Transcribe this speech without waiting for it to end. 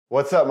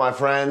What's up, my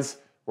friends?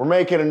 We're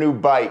making a new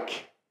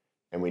bike,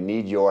 and we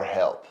need your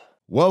help.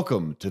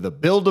 Welcome to the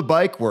Build a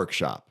Bike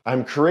Workshop.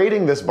 I'm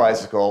creating this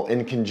bicycle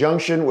in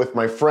conjunction with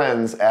my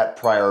friends at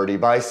Priority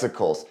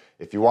Bicycles.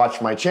 If you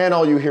watch my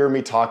channel, you hear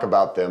me talk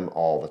about them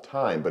all the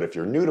time. But if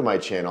you're new to my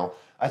channel,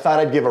 I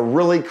thought I'd give a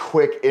really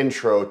quick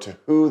intro to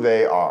who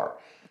they are.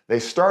 They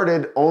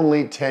started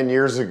only 10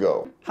 years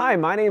ago. Hi,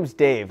 my name's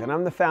Dave, and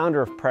I'm the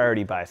founder of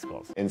Priority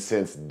Bicycles. And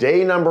since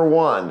day number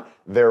one,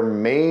 their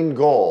main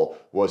goal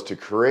was to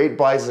create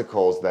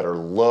bicycles that are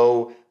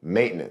low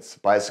maintenance,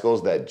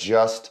 bicycles that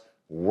just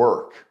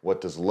work. What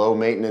does low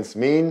maintenance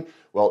mean?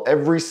 Well,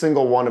 every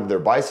single one of their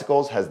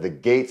bicycles has the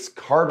Gates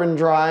carbon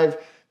drive.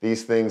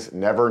 These things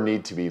never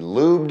need to be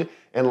lubed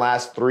and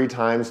last 3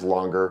 times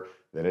longer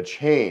than a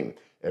chain.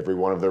 Every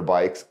one of their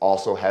bikes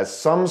also has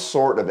some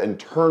sort of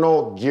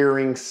internal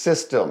gearing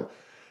system.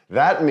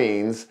 That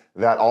means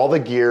that all the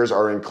gears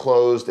are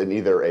enclosed in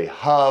either a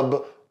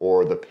hub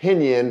or the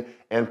pinion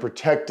and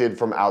protected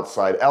from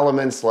outside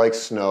elements like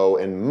snow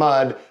and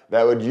mud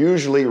that would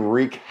usually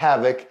wreak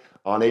havoc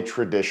on a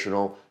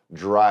traditional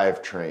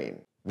drivetrain.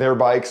 Their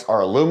bikes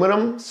are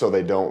aluminum, so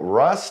they don't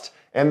rust,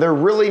 and they're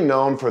really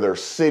known for their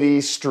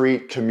city,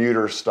 street,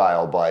 commuter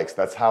style bikes.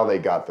 That's how they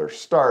got their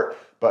start.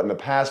 But in the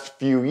past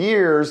few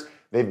years,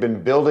 they've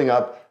been building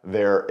up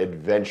their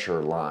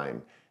adventure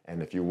line.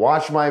 And if you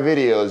watch my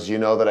videos, you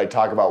know that I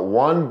talk about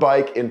one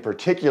bike in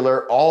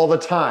particular all the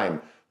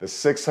time, the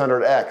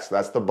 600X.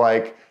 That's the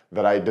bike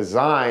that I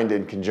designed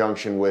in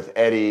conjunction with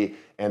Eddie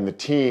and the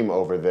team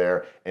over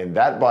there. And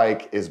that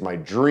bike is my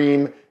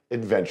dream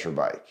adventure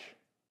bike.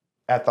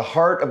 At the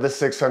heart of the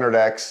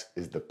 600X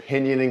is the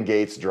Pinion and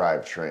Gates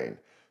drivetrain.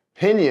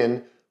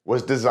 Pinion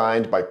was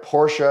designed by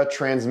Porsche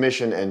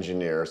transmission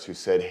engineers who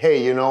said,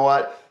 hey, you know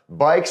what?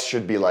 Bikes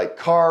should be like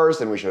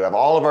cars and we should have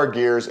all of our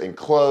gears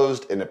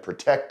enclosed in a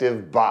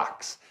protective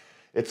box.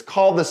 It's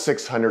called the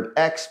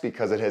 600X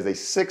because it has a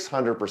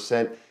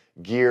 600%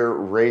 gear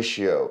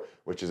ratio,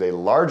 which is a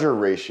larger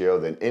ratio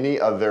than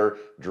any other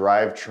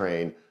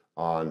drivetrain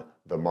on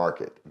the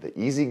market. The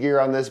easy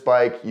gear on this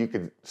bike, you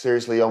could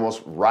seriously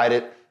almost ride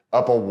it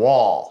up a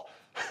wall.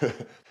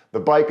 The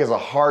bike is a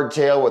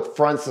hardtail with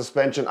front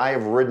suspension. I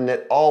have ridden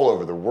it all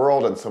over the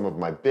world on some of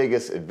my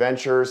biggest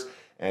adventures,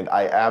 and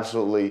I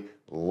absolutely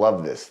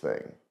love this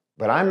thing.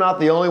 But I'm not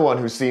the only one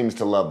who seems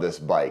to love this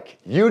bike.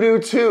 You do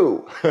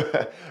too.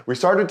 We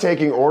started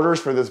taking orders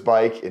for this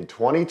bike in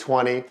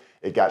 2020.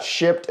 It got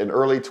shipped in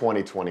early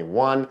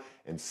 2021.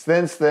 And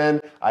since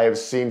then, I have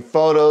seen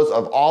photos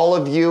of all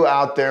of you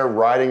out there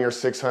riding your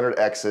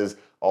 600Xs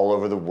all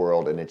over the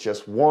world. And it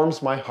just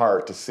warms my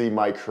heart to see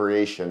my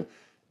creation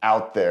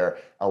out there,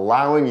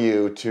 allowing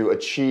you to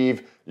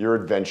achieve your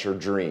adventure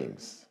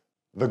dreams.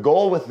 The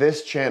goal with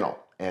this channel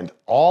and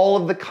all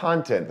of the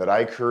content that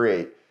I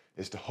create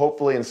is to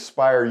hopefully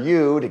inspire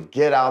you to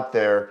get out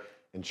there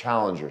and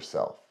challenge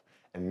yourself.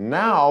 And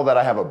now that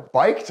I have a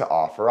bike to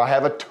offer, I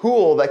have a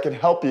tool that can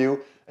help you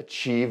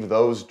achieve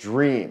those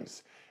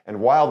dreams. And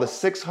while the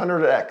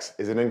 600X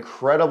is an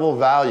incredible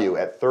value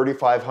at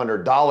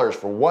 $3,500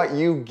 for what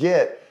you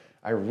get,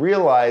 I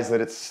realize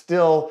that it's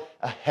still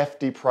a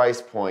hefty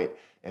price point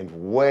and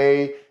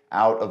way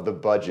out of the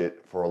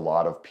budget for a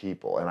lot of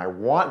people. And I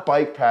want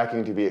bike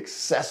packing to be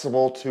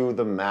accessible to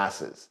the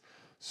masses.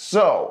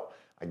 So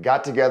I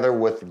got together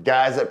with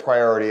guys at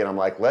Priority and I'm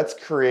like, let's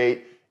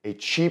create a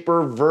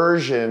cheaper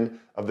version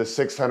of the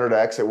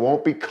 600X. It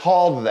won't be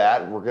called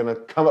that. We're gonna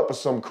come up with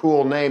some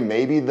cool name,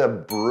 maybe the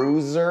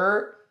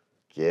Bruiser.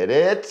 Get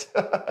it?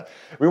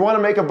 We wanna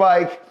make a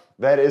bike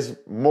that is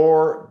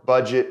more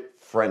budget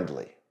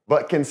friendly,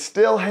 but can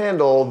still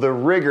handle the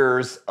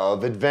rigors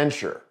of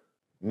adventure.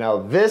 Now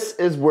this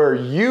is where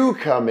you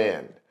come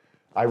in.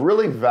 I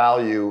really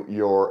value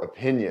your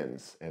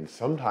opinions, and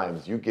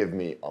sometimes you give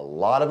me a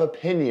lot of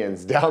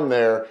opinions down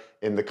there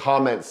in the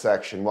comment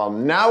section. Well,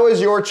 now is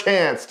your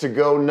chance to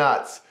go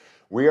nuts.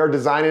 We are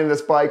designing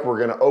this bike. We're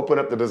gonna open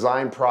up the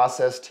design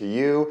process to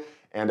you.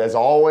 And as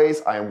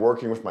always, I am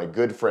working with my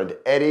good friend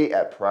Eddie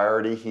at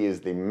Priority. He is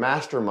the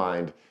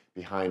mastermind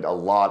behind a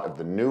lot of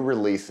the new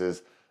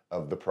releases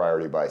of the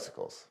Priority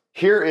bicycles.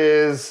 Here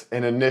is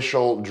an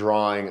initial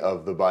drawing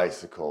of the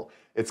bicycle.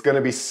 It's gonna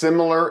be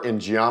similar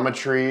in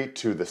geometry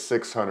to the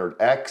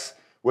 600X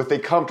with a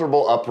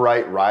comfortable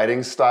upright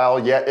riding style,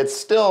 yet it's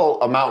still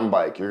a mountain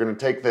bike. You're gonna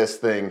take this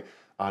thing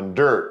on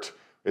dirt.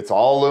 It's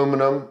all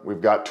aluminum.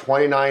 We've got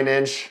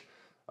 29-inch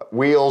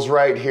wheels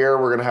right here.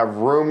 We're gonna have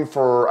room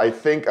for, I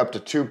think, up to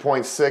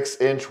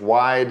 2.6-inch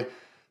wide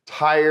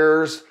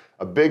tires.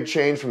 A big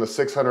change from the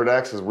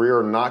 600X is we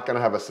are not gonna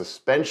have a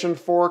suspension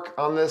fork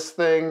on this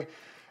thing.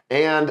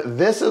 And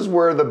this is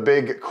where the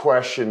big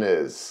question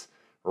is,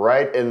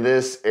 right in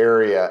this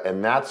area,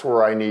 and that's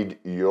where I need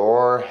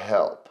your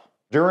help.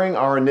 During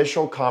our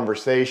initial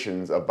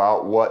conversations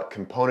about what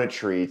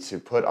componentry to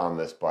put on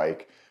this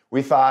bike,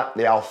 we thought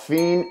the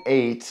Alpine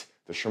 8,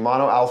 the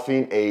Shimano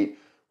Alpine 8,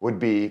 would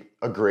be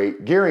a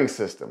great gearing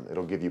system.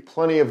 It'll give you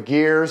plenty of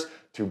gears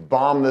to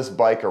bomb this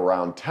bike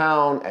around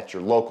town, at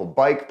your local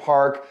bike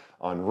park,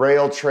 on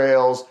rail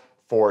trails,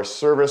 Forest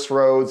Service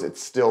roads. It's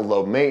still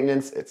low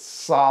maintenance, it's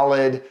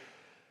solid.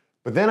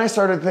 But then I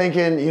started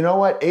thinking, you know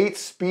what, 8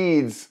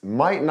 speeds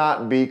might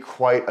not be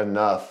quite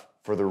enough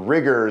for the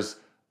rigors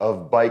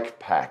of bike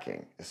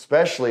packing,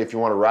 especially if you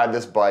want to ride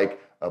this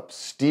bike up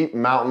steep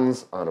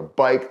mountains on a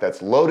bike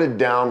that's loaded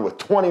down with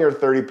 20 or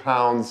 30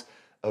 pounds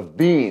of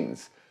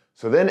beans.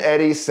 So then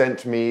Eddie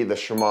sent me the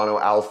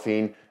Shimano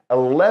Alpine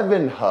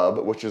 11 hub,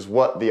 which is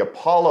what the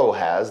Apollo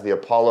has, the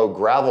Apollo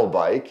gravel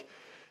bike.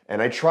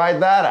 And I tried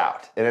that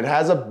out, and it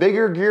has a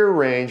bigger gear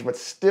range, but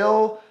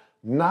still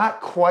not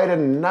quite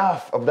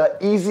enough of that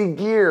easy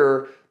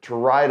gear to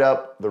ride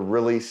up the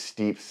really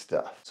steep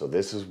stuff. So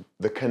this is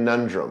the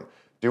conundrum.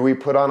 Do we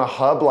put on a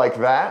hub like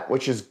that,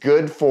 which is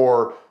good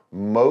for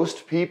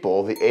most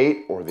people, the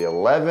 8 or the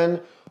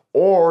 11,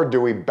 or do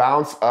we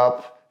bounce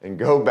up and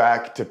go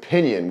back to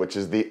pinion, which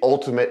is the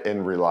ultimate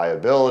in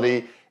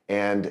reliability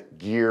and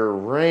gear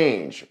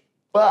range?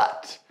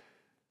 But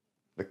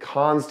the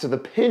cons to the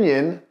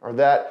pinion are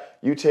that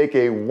you take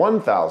a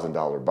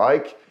 $1,000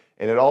 bike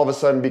and it all of a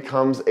sudden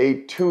becomes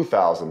a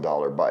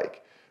 $2,000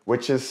 bike,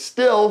 which is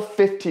still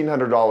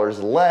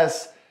 $1,500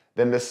 less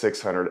than the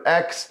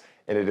 600X,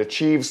 and it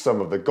achieves some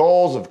of the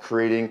goals of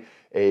creating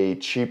a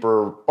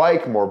cheaper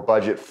bike, more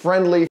budget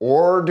friendly.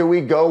 Or do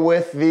we go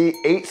with the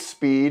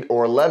 8-speed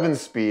or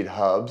 11-speed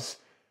hubs,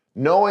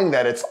 knowing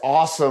that it's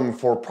awesome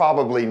for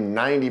probably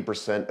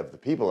 90% of the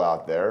people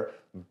out there,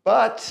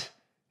 but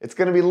it's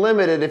gonna be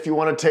limited if you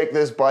wanna take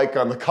this bike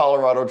on the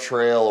Colorado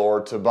Trail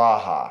or to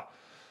Baja?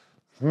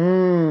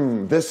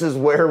 This is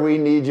where we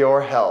need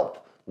your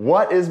help.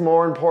 What is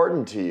more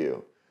important to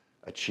you?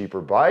 A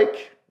cheaper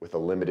bike with a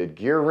limited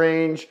gear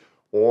range,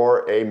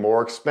 or a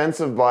more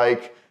expensive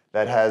bike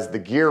that has the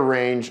gear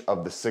range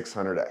of the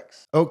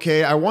 600X?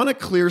 Okay, I want to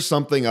clear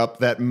something up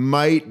that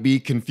might be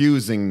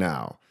confusing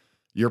now.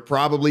 You're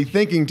probably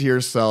thinking to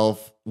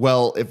yourself,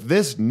 well, if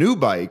this new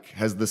bike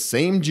has the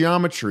same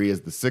geometry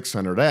as the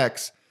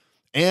 600X,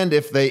 and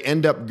if they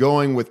end up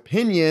going with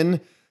pinion,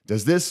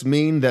 does this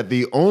mean that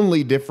the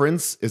only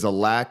difference is a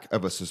lack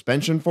of a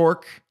suspension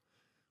fork?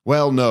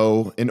 Well,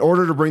 no. In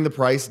order to bring the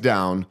price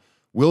down,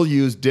 we'll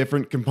use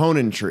different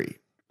componentry.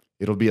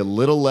 It'll be a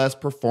little less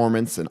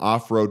performance and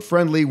off-road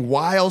friendly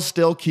while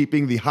still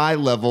keeping the high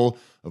level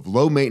of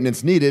low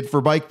maintenance needed for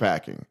bike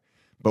packing.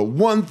 But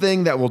one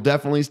thing that will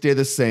definitely stay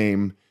the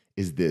same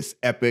is this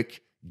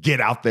epic Get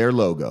Out There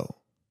logo.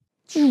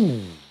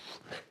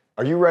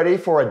 Are you ready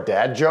for a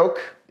dad joke?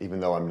 Even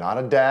though I'm not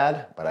a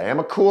dad, but I am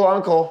a cool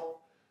uncle.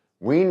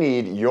 We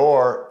need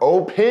your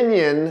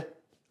opinion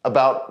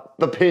about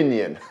the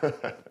pinion.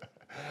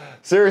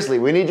 Seriously,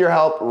 we need your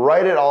help.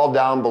 Write it all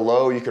down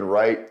below. You can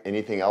write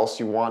anything else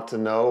you want to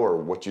know or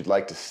what you'd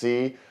like to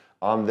see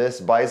on this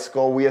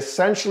bicycle. We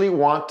essentially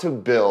want to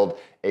build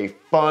a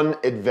fun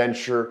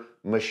adventure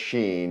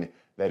machine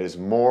that is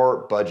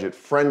more budget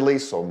friendly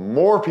so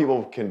more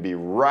people can be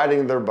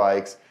riding their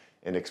bikes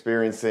and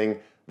experiencing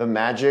the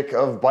magic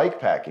of bike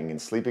packing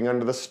and sleeping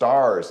under the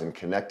stars and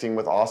connecting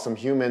with awesome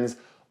humans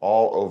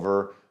all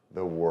over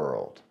the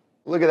world.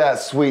 Look at that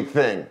sweet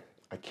thing.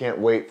 I can't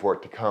wait for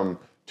it to come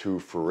to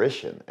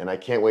fruition, and I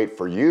can't wait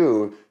for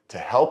you to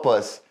help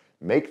us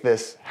make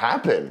this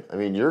happen. I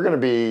mean, you're gonna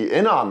be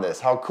in on this.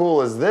 How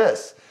cool is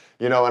this?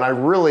 You know, and I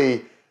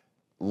really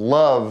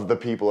love the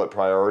people at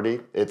Priority.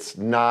 It's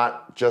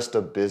not just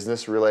a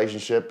business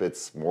relationship,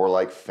 it's more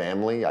like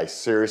family. I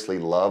seriously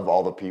love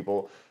all the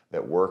people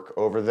that work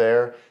over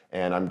there,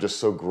 and I'm just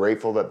so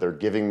grateful that they're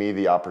giving me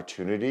the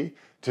opportunity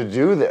to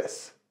do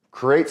this.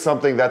 Create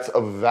something that's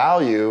of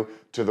value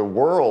to the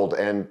world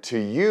and to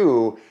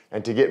you,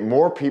 and to get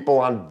more people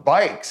on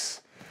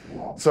bikes.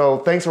 So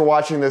thanks for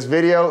watching this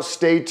video.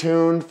 Stay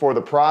tuned for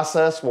the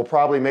process. We'll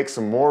probably make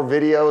some more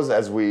videos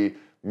as we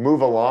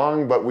move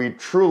along, but we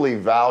truly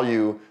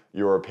value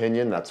your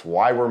opinion. That's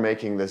why we're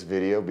making this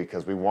video,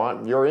 because we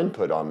want your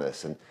input on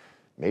this. And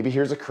maybe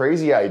here's a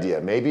crazy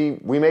idea. Maybe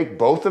we make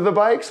both of the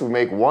bikes. We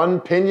make one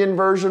pinion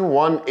version,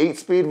 one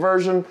 8-speed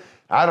version.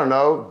 I don't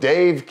know.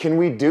 Dave, can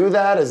we do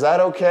that? Is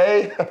that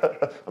okay?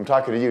 I'm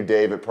talking to you,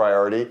 Dave, at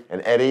Priority,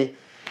 and Eddie.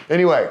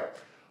 Anyway,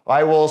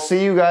 I will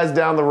see you guys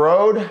down the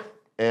road,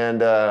 and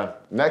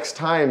next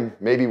time,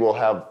 maybe we'll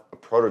have a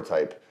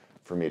prototype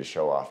for me to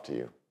show off to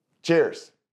you. Cheers.